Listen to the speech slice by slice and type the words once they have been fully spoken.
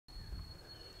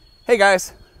Hey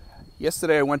guys,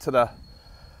 yesterday I went to the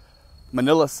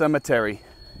Manila Cemetery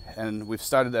and we've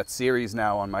started that series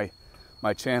now on my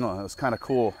channel, and it was kind of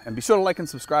cool. And be sure to like and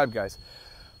subscribe, guys.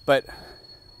 But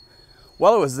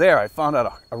while I was there, I found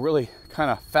out a really kind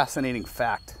of fascinating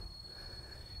fact.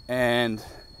 And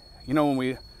you know,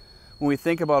 when we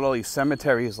think about all these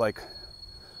cemeteries like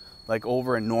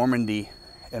over in Normandy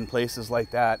and places like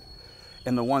that,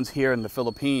 and the ones here in the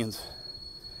Philippines,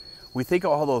 we think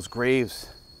of all those graves,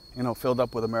 you know, filled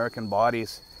up with American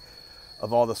bodies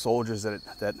of all the soldiers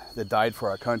that died for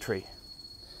our country.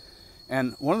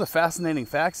 And one of the fascinating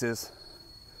facts is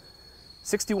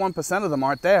 61% of them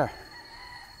aren't there.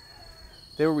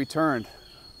 They were returned.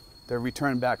 They're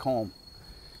returned back home.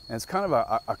 And it's kind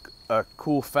of a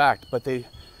cool fact, but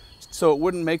so it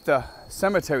wouldn't make the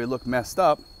cemetery look messed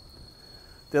up,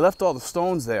 they left all the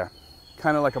stones there,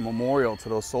 kind of like a memorial to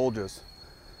those soldiers,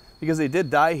 because they did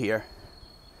die here.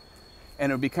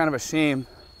 And it would be kind of a shame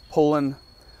pulling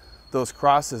those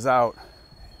crosses out.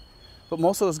 But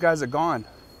most of those guys are gone.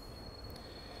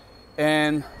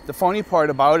 And the funny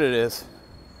part about it is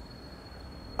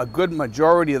a good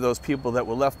majority of those people that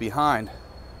were left behind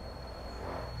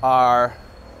are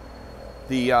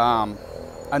the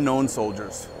unknown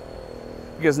soldiers,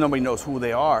 because nobody knows who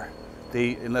they are.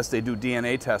 Unless they do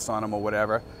DNA tests on them or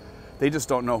whatever, they just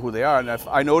don't know who they are. And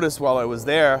I noticed while I was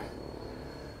there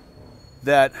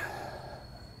that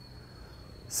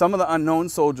some of the unknown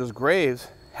soldiers' graves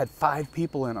had 5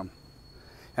 people in them.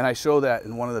 And I show that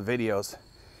in one of the videos.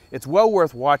 It's well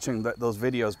worth watching those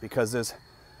videos, because there's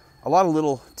a lot of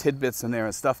little tidbits in there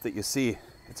and stuff that you see.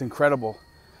 It's incredible.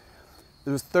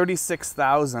 There was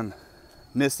 36,000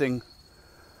 missing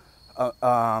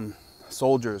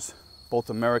soldiers, both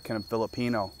American and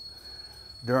Filipino,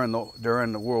 during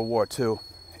the World War II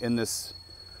in this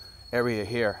area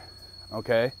here,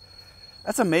 okay?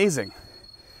 That's amazing.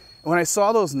 And when I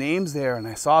saw those names there and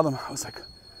I saw them, I was like,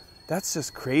 that's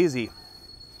just crazy.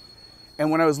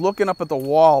 And when I was looking up at the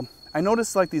wall, I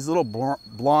noticed like these little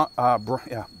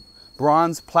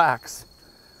bronze plaques,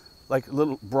 like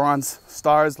little bronze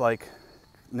stars, like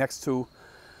next to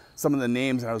some of the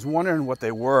names. And I was wondering what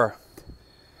they were.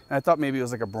 And I thought maybe it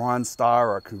was like a bronze star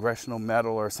or a congressional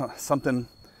medal or some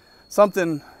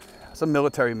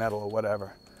military medal or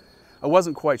whatever. I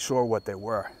wasn't quite sure what they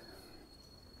were.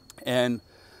 And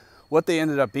what they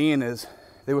ended up being is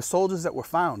they were soldiers that were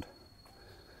found.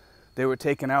 They were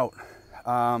taken out,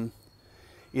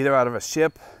 either out of a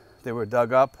ship, they were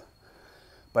dug up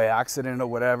by accident or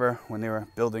whatever when they were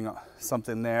building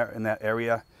something there in that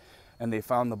area, and they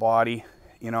found the body,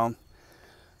 you know.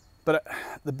 But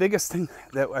the biggest thing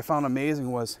that I found amazing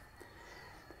was,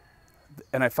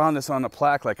 and I found this on the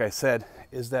plaque, like I said,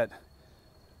 is that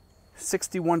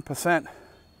 61%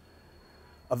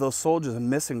 of those soldiers are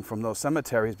missing from those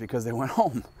cemeteries because they went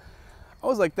home. I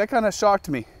was like, that kind of shocked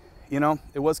me, you know.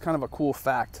 It was kind of a cool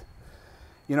fact,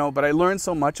 you know, but I learned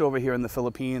so much over here in the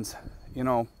Philippines, you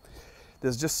know.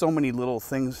 There's just so many little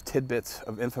things, tidbits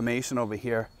of information over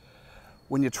here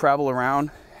when you travel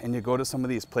around and you go to some of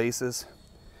these places.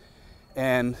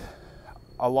 And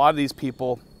a lot of these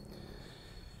people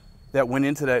that went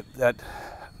into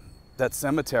that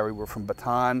cemetery were from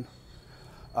Bataan.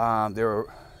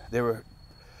 They were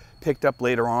picked up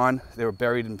later on. They were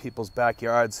buried in people's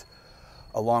backyards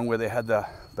along where they had the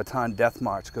Bataan Death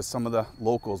March, because some of the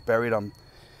locals buried them.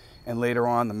 And later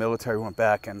on, the military went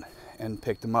back and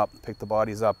picked them up, picked the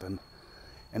bodies up and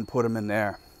put them in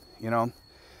there, you know.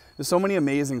 There's so many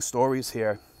amazing stories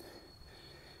here,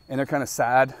 and they're kind of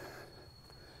sad,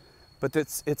 but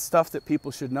it's stuff that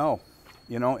people should know,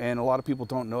 you know, and a lot of people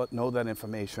don't know that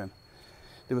information.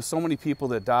 There were so many people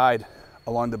that died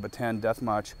along the Bataan Death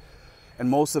March, and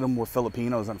most of them were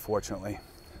Filipinos, unfortunately.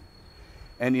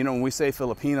 And, you know, when we say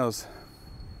Filipinos,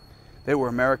 they were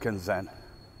Americans then,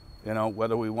 you know,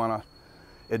 whether we want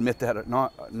to admit that or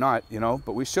not, you know,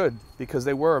 but we should, because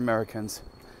they were Americans.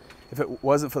 If it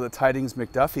wasn't for the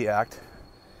Tidings-McDuffie Act,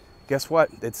 guess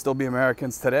what? They'd still be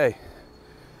Americans today.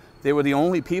 They were the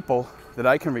only people that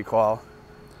I can recall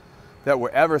that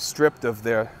were ever stripped of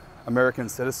their American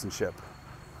citizenship.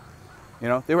 You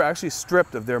know, they were actually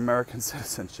stripped of their American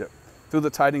citizenship through the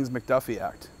Tidings-McDuffie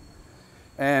Act.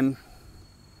 And,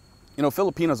 you know,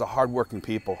 Filipinos are hardworking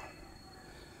people.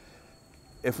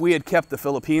 If we had kept the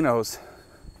Filipinos,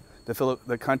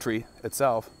 the country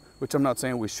itself, which I'm not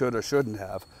saying we should or shouldn't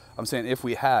have, I'm saying if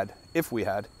we had,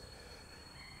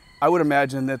 I would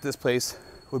imagine that this place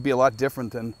would be a lot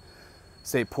different than,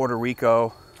 say, Puerto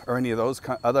Rico or any of those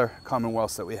other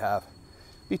commonwealths that we have.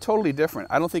 Be totally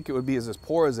different. I don't think it would be as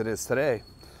poor as it is today.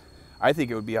 I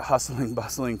think it would be a hustling,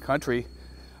 bustling country.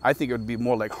 I think it would be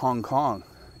more like Hong Kong,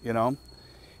 you know,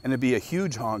 and it'd be a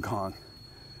huge Hong Kong.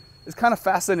 It's kind of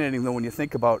fascinating though when you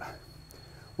think about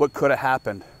what could have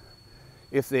happened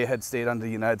if they had stayed under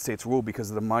the United States rule because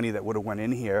of the money that would have went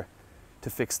in here to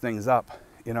fix things up,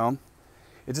 you know.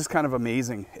 It's just kind of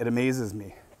amazing. It amazes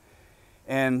me.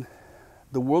 And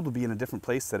the world would be in a different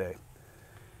place today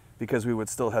because we would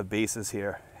still have bases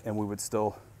here and we would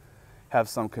still have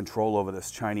some control over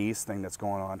this Chinese thing that's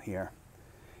going on here.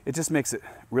 It just makes it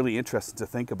really interesting to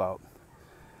think about.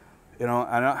 You know,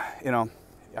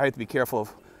 I have to be careful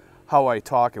of how I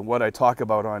talk and what I talk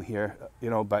about on here, you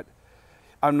know, but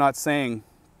I'm not saying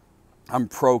I'm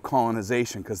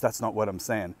pro-colonization because that's not what I'm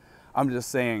saying. I'm just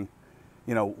saying,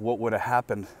 you know, what would have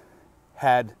happened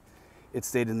had it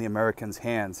stayed in the Americans'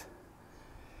 hands.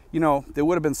 You know, there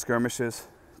would have been skirmishes.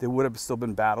 There would have still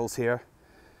been battles here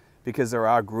because there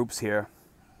are groups here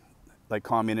like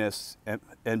communists,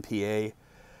 NPA,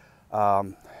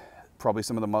 probably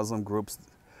some of the Muslim groups,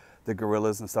 the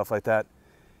guerrillas and stuff like that,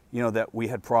 you know, that we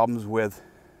had problems with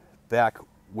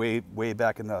way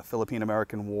back in the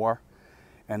Philippine-American War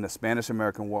and the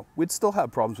Spanish-American War. We'd still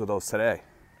have problems with those today,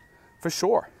 for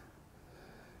sure.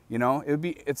 You know,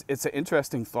 it's an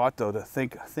interesting thought though to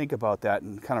think about that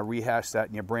and kind of rehash that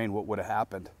in your brain, what would have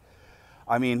happened.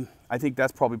 I mean, I think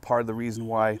that's probably part of the reason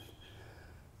why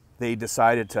they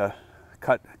decided to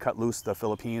cut loose the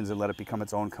Philippines and let it become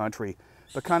its own country,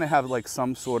 but kind of have like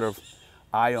some sort of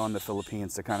eye on the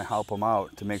Philippines to kind of help them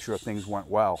out to make sure things went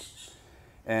well.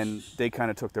 And they kind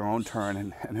of took their own turn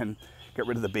and then get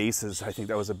rid of the bases. I think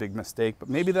that was a big mistake, but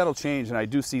maybe that'll change. And I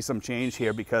do see some change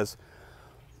here because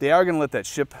they are going to let that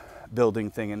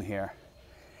shipbuilding thing in here.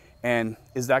 And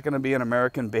is that going to be an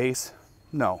American base?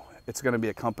 No, it's going to be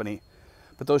a company.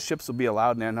 But those ships will be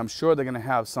allowed in there, and I'm sure they're going to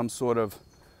have some sort of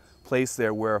place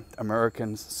there where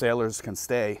American sailors can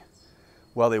stay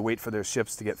while they wait for their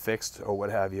ships to get fixed or what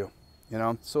have you. You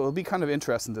know, so it'll be kind of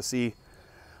interesting to see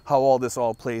how all this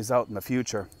all plays out in the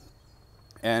future.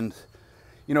 And,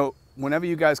 you know, whenever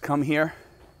you guys come here,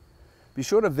 be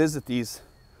sure to visit these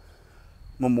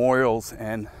memorials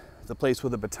and the place where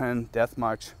the Bataan Death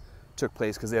March took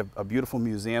place, because they have a beautiful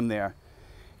museum there.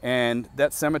 And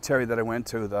that cemetery that I went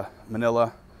to, the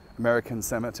Manila American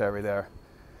Cemetery there,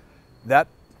 that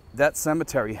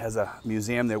cemetery has a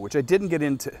museum there, which I didn't get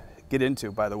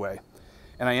into, by the way.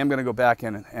 And I am going to go back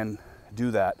in and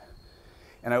do that.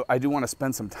 And I do want to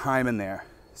spend some time in there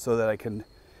so that I can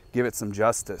give it some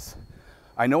justice.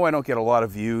 I know I don't get a lot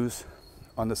of views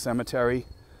on the cemetery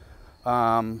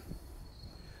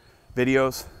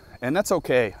videos, and that's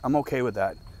okay. I'm okay with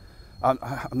that. I'm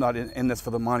not in this for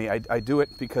the money. I do it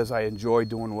because I enjoy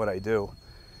doing what I do.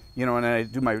 You know, and I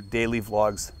do my daily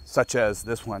vlogs, such as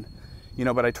this one. You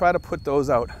know, but I try to put those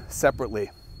out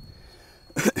separately.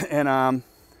 And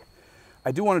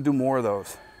I do want to do more of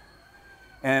those.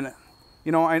 And,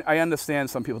 you know, I understand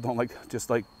some people don't like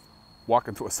just like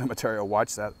walking through a cemetery or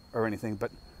watch that or anything,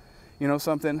 but you know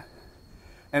something?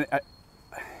 And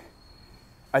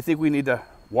I think we need to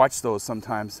watch those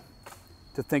sometimes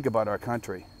to think about our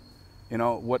country. You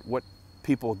know, what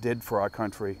people did for our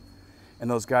country and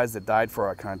those guys that died for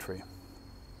our country.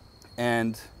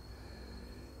 And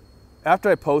after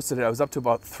I posted it, I was up to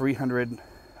about 300,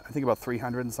 I think about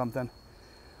 300 and something.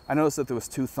 I noticed that there was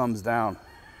 2 thumbs down.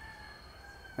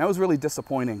 And that was really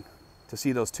disappointing to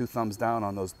see those 2 thumbs down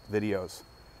on those videos,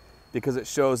 because it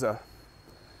shows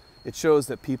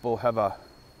that people have a,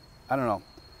 I don't know,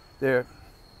 there's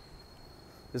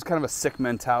kind of a sick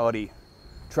mentality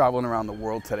traveling around the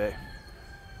world today.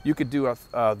 You could do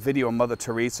a video of Mother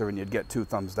Teresa and you'd get 2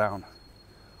 thumbs down,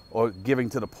 or giving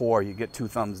to the poor, you get 2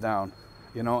 thumbs down,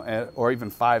 you know, or even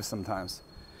 5 sometimes.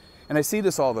 And I see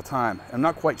this all the time. I'm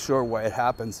not quite sure why it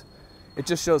happens. It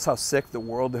just shows how sick the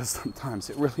world is sometimes.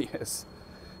 It really is,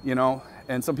 you know.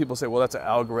 And some people say, well, that's an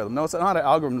algorithm. No, it's not an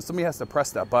algorithm. Somebody has to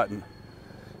press that button.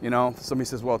 You know, somebody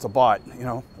says, well, it's a bot. You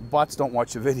know, bots don't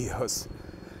watch your videos.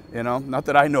 You know, not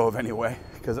that I know of anyway,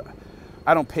 because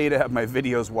I don't pay to have my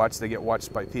videos watched. They get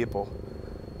watched by people.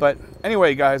 But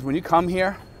anyway, guys, when you come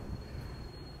here,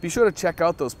 be sure to check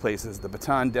out those places. The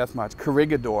Bataan Death March,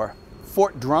 Corregidor.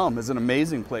 Fort Drum is an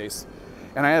amazing place.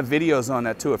 And I have videos on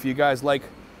that too. If you guys like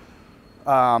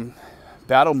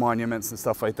battle monuments and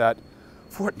stuff like that,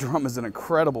 Fort Drum is an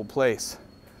incredible place.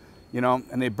 You know,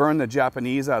 and they burned the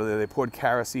Japanese out of there. They poured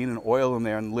kerosene and oil in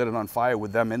there and lit it on fire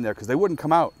with them in there because they wouldn't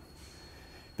come out.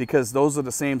 Because those are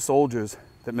the same soldiers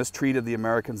that mistreated the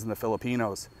Americans and the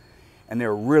Filipinos. And they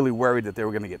were really worried that they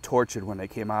were going to get tortured when they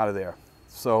came out of there.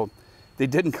 So they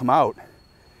didn't come out.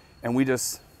 And we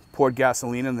just poured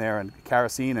gasoline in there and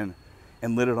kerosene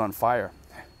and lit it on fire.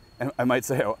 And I might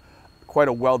say, quite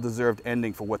a well-deserved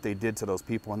ending for what they did to those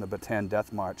people on the Bataan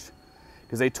Death March,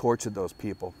 because they tortured those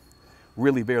people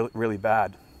really, really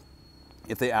bad.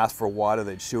 If they asked for water,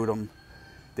 they'd shoot them,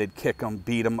 they'd kick them,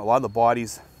 beat them. A lot of the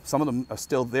bodies, some of them are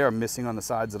still there, missing on the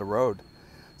sides of the road.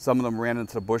 Some of them ran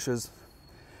into the bushes,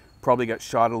 probably got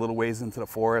shot a little ways into the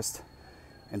forest,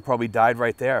 and probably died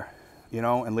right there, you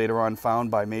know, and later on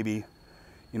found by maybe,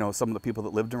 you know, some of the people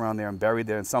that lived around there and buried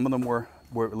there. And some of them were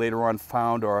later on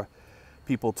found, or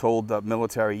people told the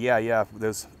military, yeah,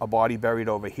 there's a body buried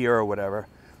over here or whatever,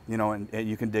 you know, and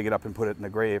you can dig it up and put it in the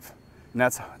grave. And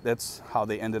that's how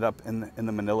they ended up in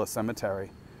the Manila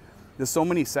Cemetery. There's so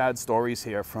many sad stories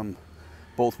here from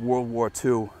both World War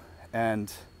II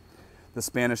and the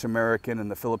Spanish-American and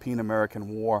the Philippine-American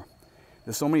War.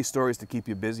 There's so many stories to keep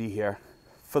you busy here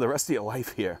for the rest of your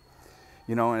life here.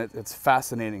 You know, and it's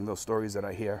fascinating, those stories that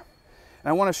I hear. And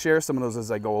I want to share some of those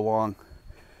as I go along,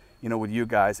 you know, with you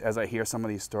guys as I hear some of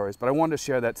these stories. But I wanted to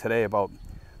share that today about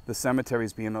the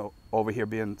cemeteries being over here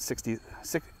being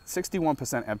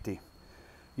 61% empty.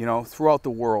 You know, throughout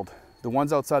the world. The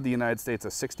ones outside the United States are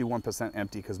 61%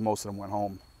 empty because most of them went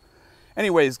home.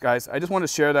 Anyways, guys, I just wanted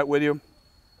to share that with you.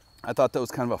 I thought that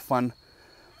was kind of a fun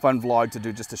vlog to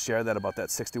do, just to share that about that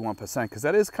 61%, because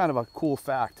that is kind of a cool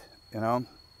fact, you know.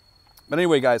 But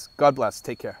anyway, guys, God bless.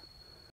 Take care.